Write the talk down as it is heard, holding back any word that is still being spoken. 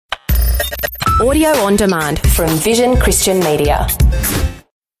Audio on demand from Vision Christian Media.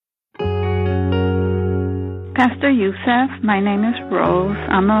 Pastor Youssef, my name is Rose.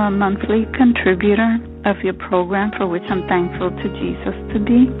 I'm a monthly contributor of your program, for which I'm thankful to Jesus to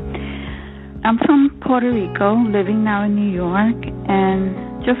be. I'm from Puerto Rico, living now in New York,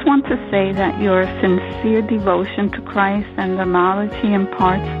 and just want to say that your sincere devotion to Christ and the knowledge He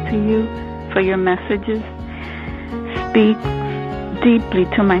imparts to you for your messages speak deeply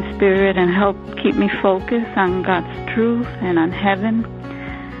to my spirit and help keep me focused on God's truth and on heaven.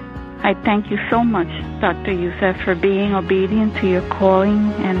 I thank you so much, Dr. Youssef, for being obedient to your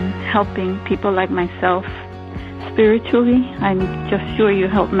calling and helping people like myself spiritually. I'm just sure you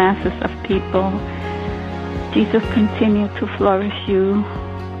help masses of people. Jesus, continue to flourish you,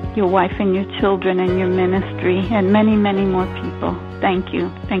 your wife and your children and your ministry, and many, many more people. Thank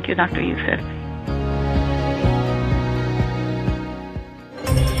you. Thank you, Dr. Youssef.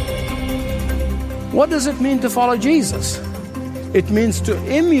 What does it mean to follow Jesus? It means to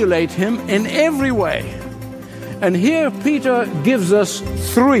emulate Him in every way. And here Peter gives us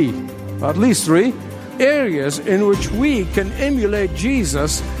at least three, areas in which we can emulate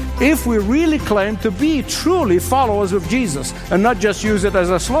Jesus if we really claim to be truly followers of Jesus and not just use it as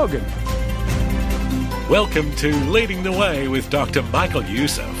a slogan. Welcome to Leading the Way with Dr. Michael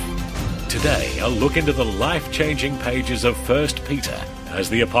Youssef. Today, a look into the life-changing pages of 1 Peter as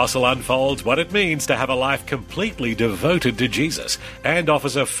the apostle unfolds what it means to have a life completely devoted to Jesus and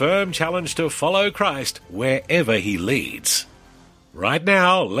offers a firm challenge to follow Christ wherever He leads. Right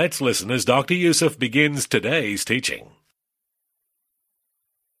now, let's listen as Dr. Youssef begins today's teaching.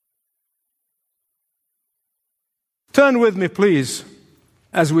 Turn with me, please,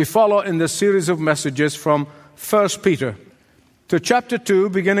 as we follow in this series of messages from 1 Peter to chapter 2,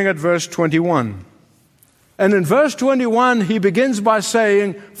 beginning at verse 21. And in verse 21, he begins by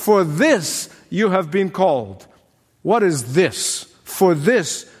saying, "For this you have been called." What is this? For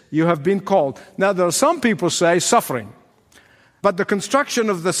this you have been called. Now, there are some people say suffering, but the construction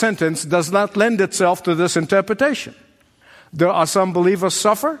of the sentence does not lend itself to this interpretation. There are some believers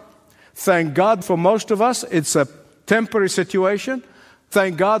suffer. Thank God for most of us, it's a temporary situation.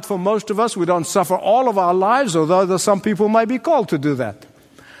 Thank God for most of us, we don't suffer all of our lives, although some people might be called to do that.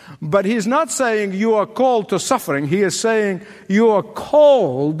 But he's not saying you are called to suffering. He is saying you are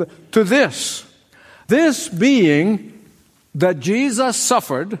called to this. This being that Jesus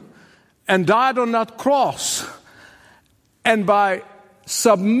suffered and died on that cross. And by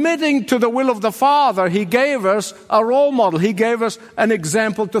submitting to the will of the Father, He gave us a role model. He gave us an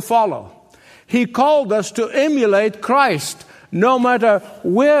example to follow. He called us to emulate Christ no matter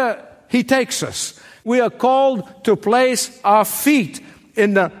where He takes us. We are called to place our feet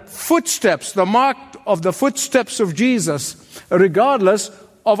in the footsteps, the mark of the footsteps of Jesus, regardless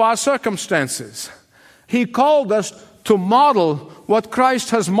of our circumstances. He called us to model what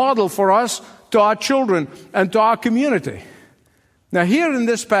Christ has modeled for us to our children and to our community. Now, here in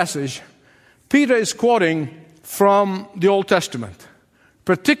this passage, Peter is quoting from the Old Testament,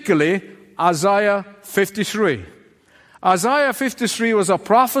 particularly Isaiah 53. Isaiah 53 was a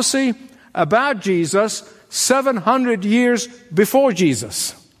prophecy about Jesus 700 years before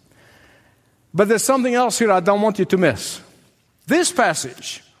Jesus. But there's something else here I don't want you to miss. This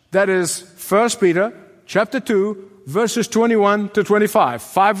passage, that is 1 Peter chapter 2, verses 21 to 25,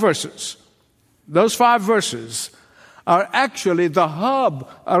 5 verses. Those 5 verses are actually the hub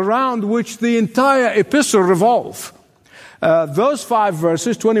around which the entire epistle revolves. Those 5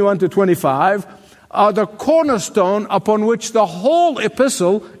 verses, 21 to 25, are the cornerstone upon which the whole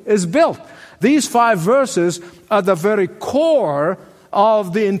epistle is built. These 5 verses are the very core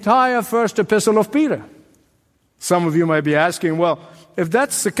of the entire first epistle of Peter. Some of you may be asking, well, if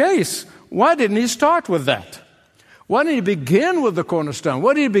that's the case, why didn't he start with that? Why didn't he begin with the cornerstone?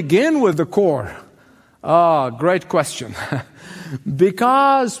 Why did he begin with the core? Great question.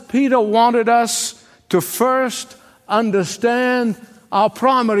 Because Peter wanted us to first understand our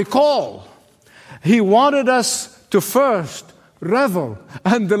primary call. He wanted us to first revel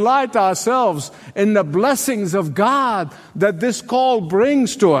and delight ourselves in the blessings of God that this call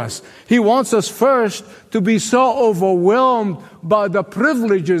brings to us. He wants us first to be so overwhelmed by the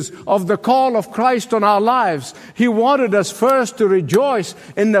privileges of the call of Christ on our lives. He wanted us first to rejoice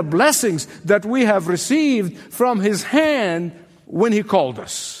in the blessings that we have received from His hand when He called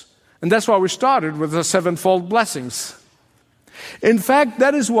us. And that's why we started with the sevenfold blessings. In fact,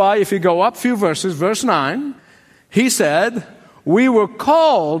 that is why, if you go up a few verses, verse 9, he said, we were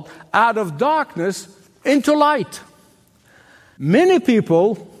called out of darkness into light. Many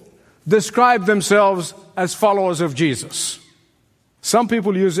people describe themselves as followers of Jesus. Some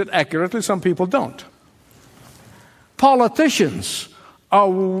people use it accurately, some people don't. Politicians are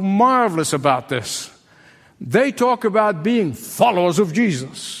marvelous about this. They talk about being followers of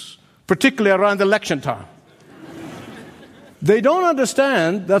Jesus, particularly around election time. They don't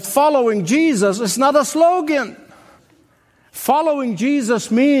understand that following Jesus is not a slogan. Following Jesus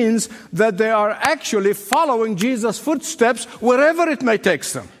means that they are actually following Jesus' footsteps wherever it may take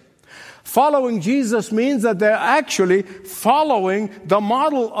them. Following Jesus means that they're actually following the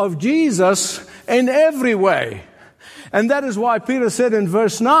model of Jesus in every way. And that is why Peter said in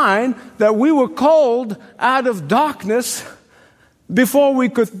verse 9 that we were called out of darkness. Before we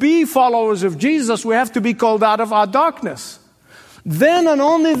could be followers of Jesus, we have to be called out of our darkness. Then and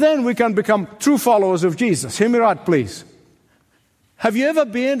only then we can become true followers of Jesus. Hear me right, please. Have you ever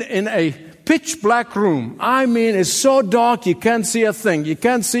been in a pitch black room? I mean, it's so dark you can't see a thing. You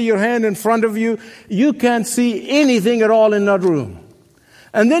can't see your hand in front of you. You can't see anything at all in that room.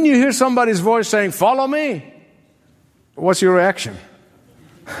 And then you hear somebody's voice saying, "Follow me." What's your reaction?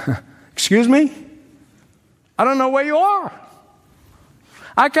 Excuse me? I don't know where you are.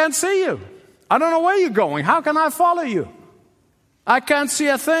 I can't see you. I don't know where you're going. How can I follow you? I can't see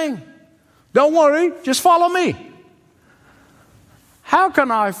a thing. Don't worry, just follow me. How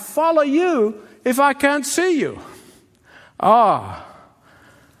can I follow you if I can't see you? I'm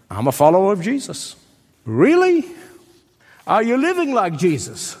a follower of Jesus. Really? Are you living like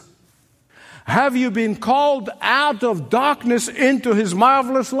Jesus? Have you been called out of darkness into His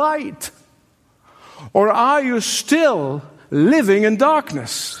marvelous light? Or are you still living in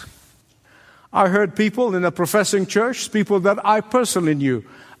darkness? I heard people in a professing church, people that I personally knew,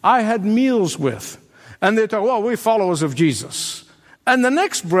 I had meals with, and they thought, well, we're followers of Jesus. And the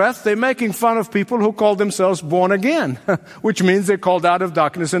next breath, they're making fun of people who call themselves born again, which means they're called out of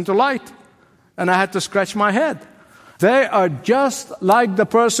darkness into light. And I had to scratch my head. They are just like the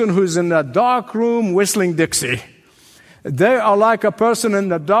person who's in the dark room whistling Dixie. They are like a person in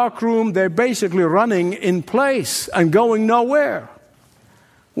the dark room. They're basically running in place and going nowhere.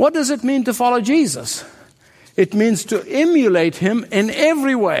 What does it mean to follow Jesus? It means to emulate Him in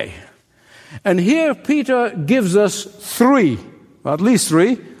every way. And here Peter gives us at least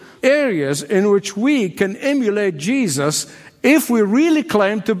three areas in which we can emulate Jesus if we really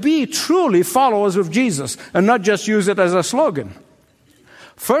claim to be truly followers of Jesus and not just use it as a slogan.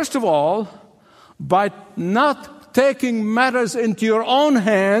 First of all, by not taking matters into your own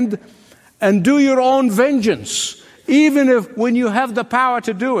hand and do your own vengeance, even when you have the power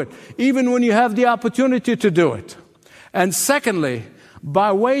to do it, even when you have the opportunity to do it. And secondly,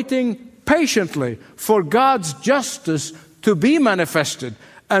 by waiting patiently for God's justice to be manifested.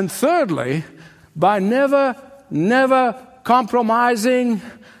 And thirdly, by never compromising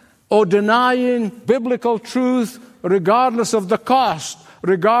or denying biblical truth regardless of the cost,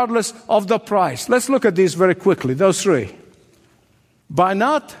 regardless of the price. Let's look at these very quickly, those three. By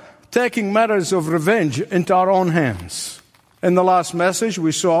not taking matters of revenge into our own hands. In the last message,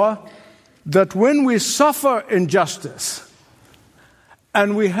 we saw that when we suffer injustice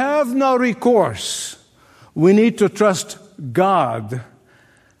and we have no recourse, we need to trust God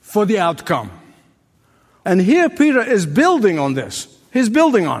for the outcome. And here Peter is building on this. He's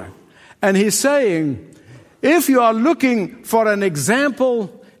building on it. And he's saying, if you are looking for an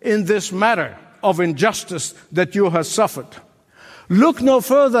example in this matter of injustice that you have suffered, look no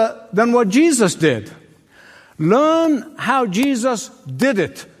further than what Jesus did. Learn how Jesus did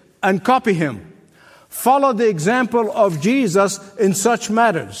it and copy Him. Follow the example of Jesus in such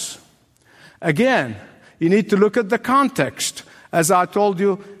matters. Again, you need to look at the context. As I told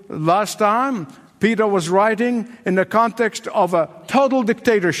you last time, Peter was writing in the context of a total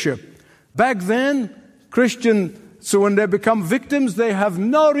dictatorship. Back then, Christians, so when they become victims, they have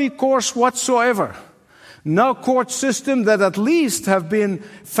no recourse whatsoever. No court system that at least have been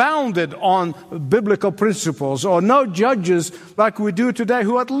founded on biblical principles, or no judges like we do today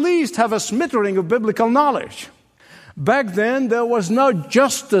who at least have a smattering of biblical knowledge. Back then, there was no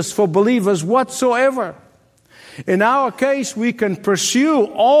justice for believers whatsoever. In our case, we can pursue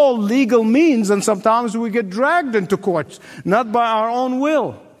all legal means, and sometimes we get dragged into courts, not by our own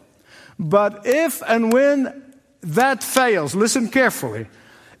will. But if and when that fails, listen carefully,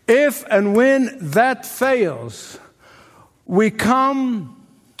 if and when that fails, we come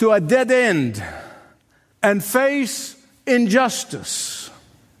to a dead end and face injustice,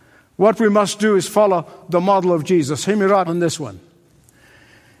 what we must do is follow the model of Jesus. Hear me right on this one.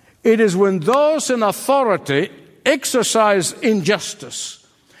 It is when those in authority exercise injustice.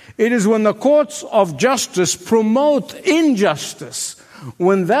 It is when the courts of justice promote injustice.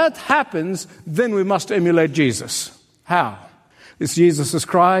 When that happens, then we must emulate Jesus. How? It's Jesus'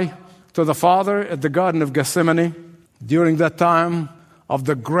 cry to the Father at the Garden of Gethsemane during that time of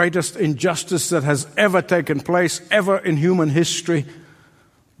the greatest injustice that has ever taken place, ever in human history.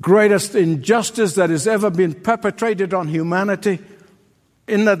 Greatest injustice that has ever been perpetrated on humanity.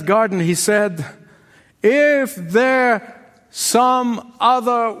 In that garden, he said, if there some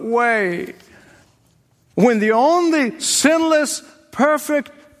other way, when the only sinless,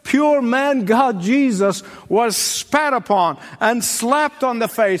 perfect, pure man, God Jesus, was spat upon and slapped on the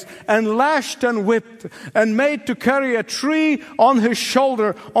face and lashed and whipped and made to carry a tree on his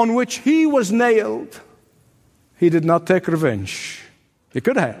shoulder on which he was nailed, he did not take revenge. He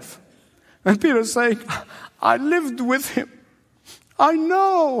could have. And Peter's saying, I lived with him. I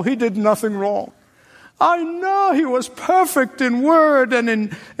know he did nothing wrong. I know he was perfect in word and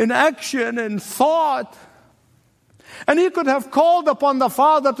in action and thought. And he could have called upon the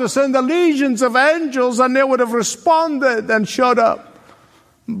Father to send the legions of angels and they would have responded and showed up.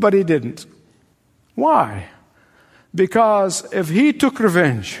 But he didn't. Why? Because if he took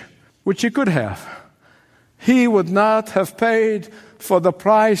revenge, which he could have, he would not have paid for the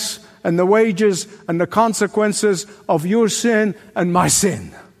price and the wages and the consequences of your sin and my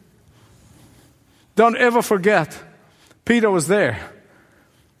sin. Don't ever forget, Peter was there.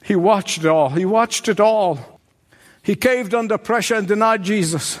 He watched it all. He watched it all. He caved under pressure and denied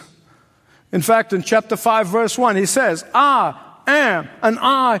Jesus. In fact, in chapter 5, verse 1, he says, I am an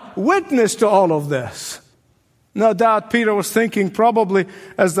eyewitness to all of this. No doubt Peter was thinking, probably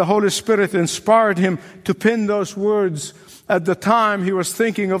as the Holy Spirit inspired him to pen those words at the time, he was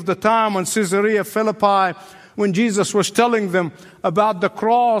thinking of the time on Caesarea Philippi when Jesus was telling them about the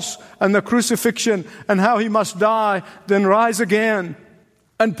cross and the crucifixion and how he must die, then rise again.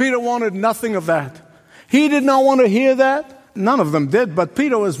 And Peter wanted nothing of that. He did not want to hear that. None of them did, but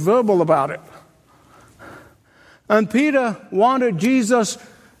Peter was verbal about it. And Peter wanted Jesus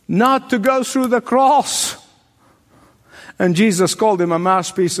not to go through the cross. And Jesus called him a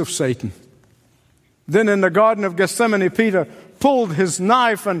mouthpiece of Satan. Then in the Garden of Gethsemane, Peter pulled his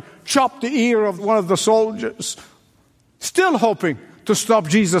knife and chopped the ear of one of the soldiers, still hoping to stop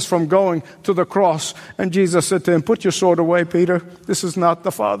Jesus from going to the cross. And Jesus said to him, put your sword away, Peter. This is not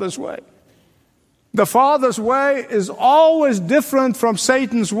the Father's way. The Father's way is always different from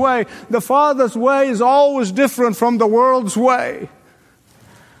Satan's way. The Father's way is always different from the world's way.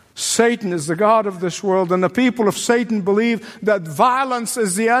 Satan is the god of this world, and the people of Satan believe that violence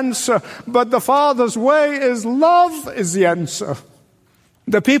is the answer, but the Father's way is love is the answer.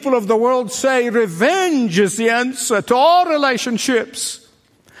 The people of the world say revenge is the answer to all relationships,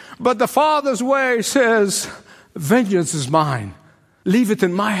 but the Father's way says, vengeance is mine. Leave it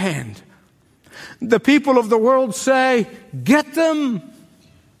in my hand. The people of the world say, get them.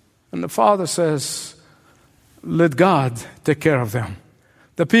 And the Father says, let God take care of them.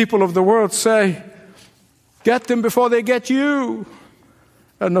 The people of the world say, get them before they get you.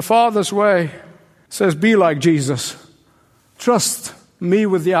 And the Father's way says, be like Jesus. Trust me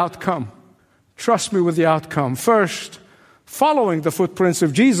with the outcome. Trust me with the outcome. First, following the footprints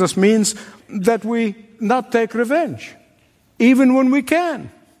of Jesus means that we not take revenge, even when we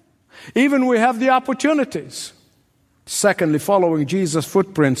can. Even we have the opportunities. Secondly, following Jesus'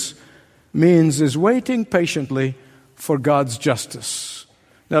 footprints means is waiting patiently for God's justice.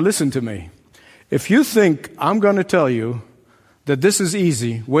 Now listen to me. If you think I'm going to tell you that this is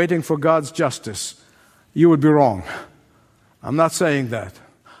easy, waiting for God's justice, you would be wrong. I'm not saying that.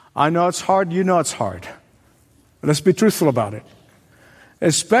 I know it's hard, you know it's hard. But let's be truthful about it.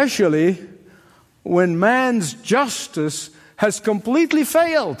 Especially when man's justice has completely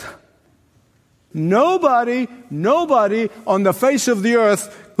failed. Nobody on the face of the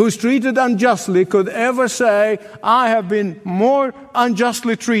earth who's treated unjustly could ever say, I have been more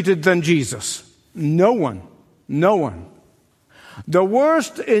unjustly treated than Jesus. No one. The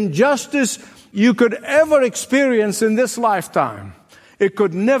worst injustice you could ever experience in this lifetime, it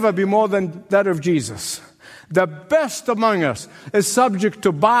could never be more than that of Jesus. The best among us is subject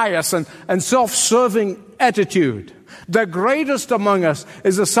to bias and self-serving attitude. The greatest among us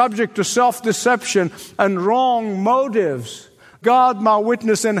is a subject to self-deception and wrong motives. God, my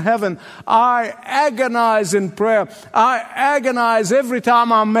witness in heaven, I agonize in prayer. I agonize every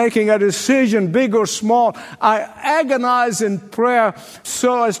time I'm making a decision, big or small. I agonize in prayer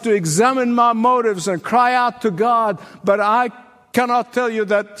so as to examine my motives and cry out to God. But I cannot tell you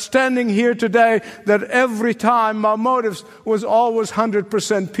that standing here today, that every time my motives was always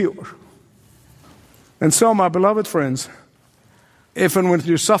 100% pure. And so, my beloved friends, if and when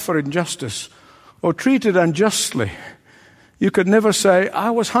you suffer injustice or treated unjustly, you could never say,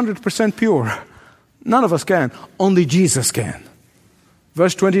 I was 100% pure. None of us can. Only Jesus can.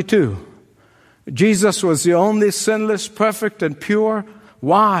 Verse 22. Jesus was the only sinless, perfect, and pure.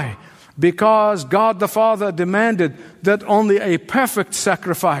 Why? Because God the Father demanded that only a perfect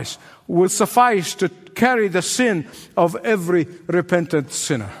sacrifice will suffice to carry the sin of every repentant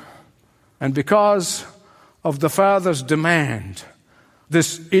sinner. And because of the Father's demand,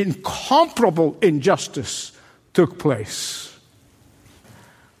 this incomparable injustice took place.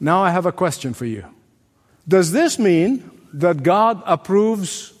 Now I have a question for you. Does this mean that God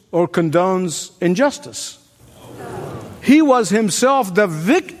approves or condones injustice? He was himself the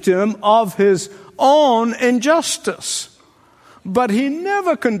victim of his own injustice. But he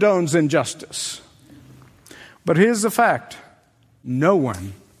never condones injustice. But here's the fact. No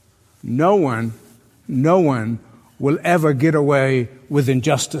one will ever get away with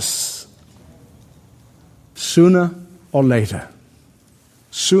injustice. Sooner or later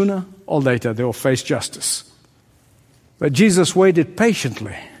they will face justice. But Jesus waited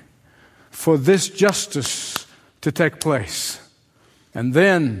patiently for this justice to take place. And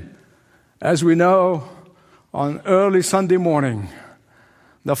then, as we know, on early Sunday morning,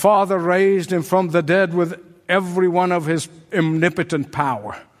 the Father raised him from the dead with every one of his omnipotent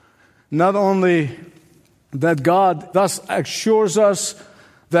power. Not only that God thus assures us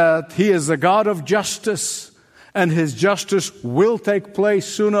that he is the God of justice, and his justice will take place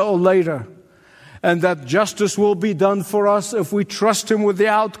sooner or later, and that justice will be done for us if we trust him with the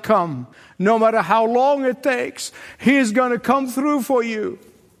outcome. No matter how long it takes, he is going to come through for you.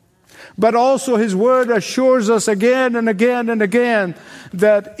 But also his word assures us again and again and again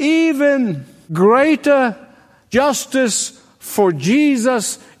that even greater justice for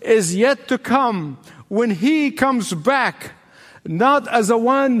Jesus is yet to come when he comes back, not as the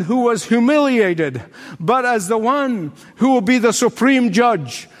one who was humiliated, but as the one who will be the supreme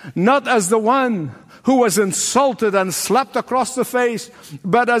judge, not as the one who was insulted and slapped across the face,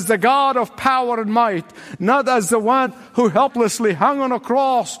 but as the God of power and might, not as the one who helplessly hung on a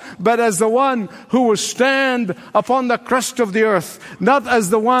cross, but as the one who will stand upon the crest of the earth, not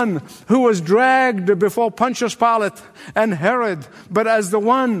as the one who was dragged before Pontius Pilate and Herod, but as the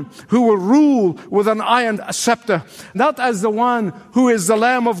one who will rule with an iron scepter, not as the one who is the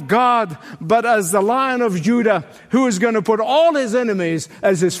Lamb of God, but as the Lion of Judah, who is going to put all his enemies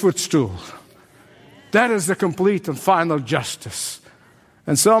as his footstool. That is the complete and final justice.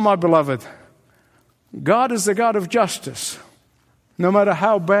 And so, my beloved, God is the God of justice. No matter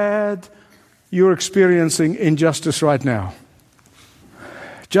how bad you're experiencing injustice right now,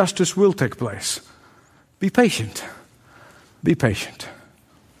 justice will take place. Be patient. Be patient.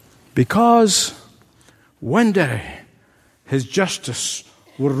 Because one day his justice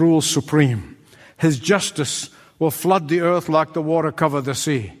will rule supreme. His justice will flood the earth like the water covered the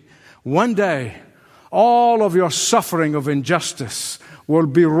sea. One day, all of your suffering of injustice will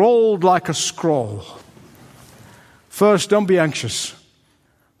be rolled like a scroll. First, don't be anxious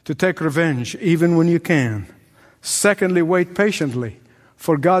to take revenge even when you can. Secondly, wait patiently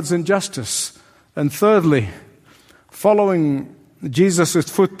for God's injustice. And thirdly, following Jesus'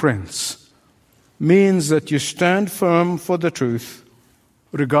 footprints means that you stand firm for the truth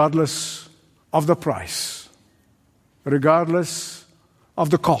regardless of the price, regardless of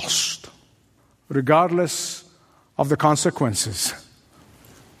the cost, regardless of the consequences.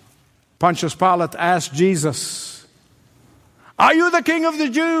 Pontius Pilate asked Jesus, "Are you the king of the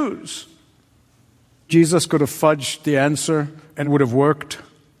Jews?" Jesus could have fudged the answer and it would have worked.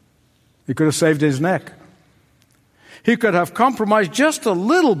 He could have saved his neck. He could have compromised just a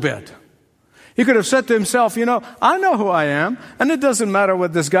little bit. He could have said to himself, I know who I am, and it doesn't matter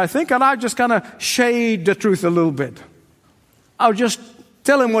what this guy thinks, and I'll just kind of shade the truth a little bit. I'll just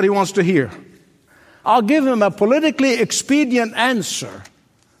tell him what he wants to hear. I'll give him a politically expedient answer,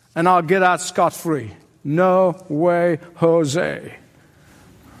 and I'll get out scot-free. No way, Jose.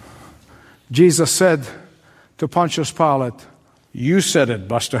 Jesus said to Pontius Pilate, "You said it,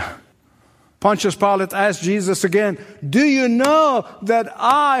 Buster." Pontius Pilate asked Jesus again, "Do you know that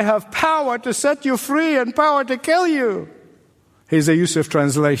I have power to set you free and power to kill you?" Here's a Yusuf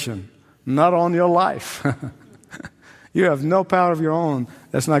translation. Not on your life. You have no power of your own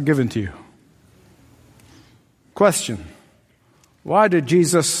that's not given to you. Question. Why did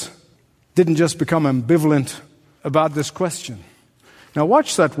Jesus didn't just become ambivalent about this question? Now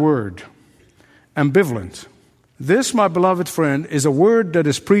watch that word, ambivalent. This, my beloved friend, is a word that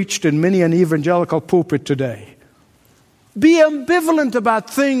is preached in many an evangelical pulpit today. Be ambivalent about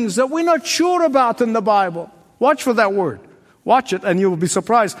things that we're not sure about in the Bible. Watch for that word. Watch it and you will be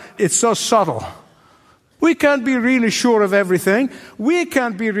surprised. It's so subtle. We can't be really sure of everything. We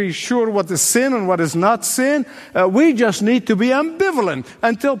can't be really sure what is sin and what is not sin. We just need to be ambivalent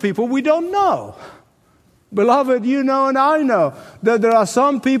and tell people we don't know. Beloved, you know and I know that there are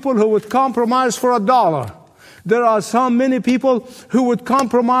some people who would compromise for $1. There are many people who would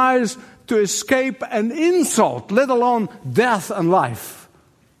compromise to escape an insult, let alone death and life.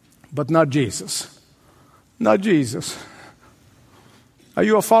 But not Jesus. Not Jesus. Are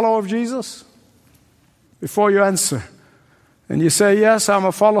you a follower of Jesus? Before you answer, and you say, yes, I'm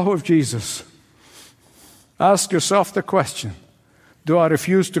a follower of Jesus, ask yourself the question, do I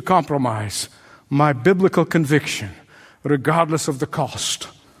refuse to compromise my biblical conviction, regardless of the cost?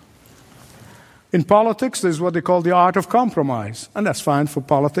 In politics, there's what they call the art of compromise, and that's fine for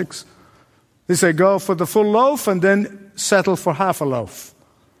politics. They say, go for the full loaf and then settle for half a loaf.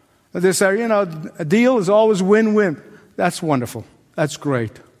 They say, a deal is always win-win. That's wonderful. That's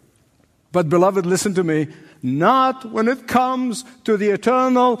great. But beloved, listen to me, not when it comes to the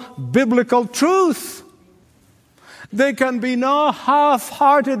eternal biblical truth. There can be no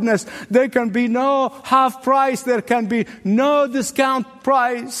half-heartedness. There can be no half price. There can be no discount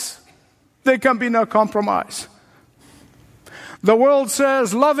price. There can be no compromise. The world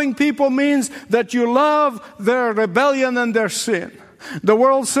says loving people means that you love their rebellion and their sin. The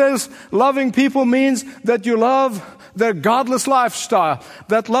world says loving people means that you love their godless lifestyle.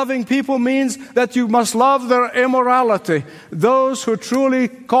 That loving people means that you must love their immorality. Those who truly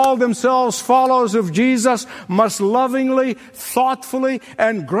call themselves followers of Jesus must lovingly, thoughtfully,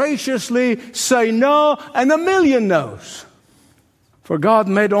 and graciously say no and a million no's. For God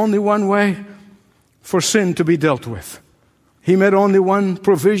made only one way for sin to be dealt with. He made only one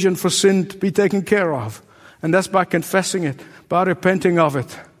provision for sin to be taken care of. And that's by confessing it, by repenting of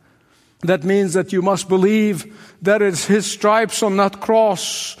it. That means that you must believe that it's His stripes on that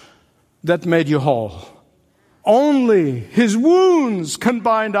cross that made you whole. Only His wounds can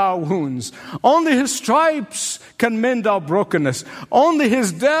bind our wounds. Only His stripes can mend our brokenness. Only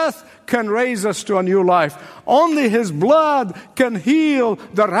His death can raise us to a new life. Only His blood can heal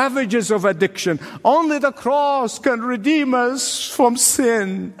the ravages of addiction. Only the cross can redeem us from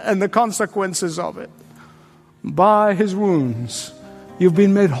sin and the consequences of it. By His wounds, you've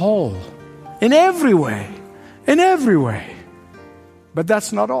been made whole. In every way. In every way. But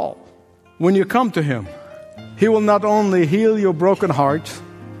that's not all. When you come to Him, He will not only heal your broken heart,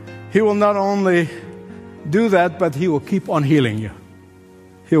 He will not only do that, but He will keep on healing you.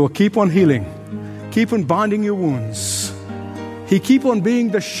 He will keep on healing, keep on binding your wounds. He keep on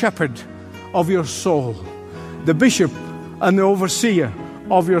being the shepherd of your soul, the bishop and the overseer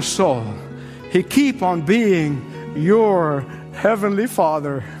of your soul. He keep on being your Heavenly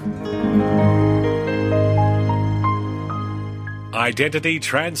Father. Identity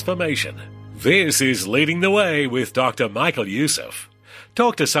transformation. This is Leading the Way with Dr. Michael Youssef.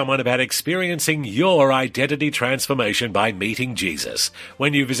 Talk to someone about experiencing your identity transformation by meeting Jesus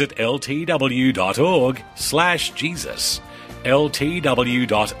when you visit ltw.org/Jesus.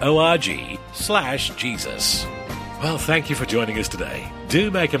 ltw.org/Jesus. Well, thank you for joining us today.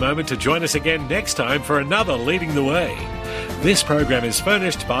 Do make a moment to join us again next time for another Leading the Way. This program is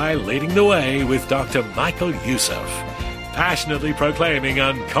furnished by Leading the Way with Dr. Michael Youssef, passionately proclaiming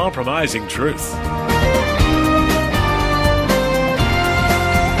uncompromising truth.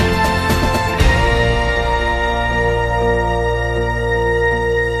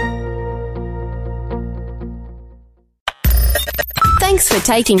 Thanks for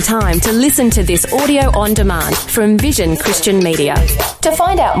taking time to listen to this audio on demand from Vision Christian Media. To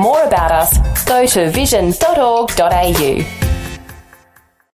find out more about us, go to vision.org.au.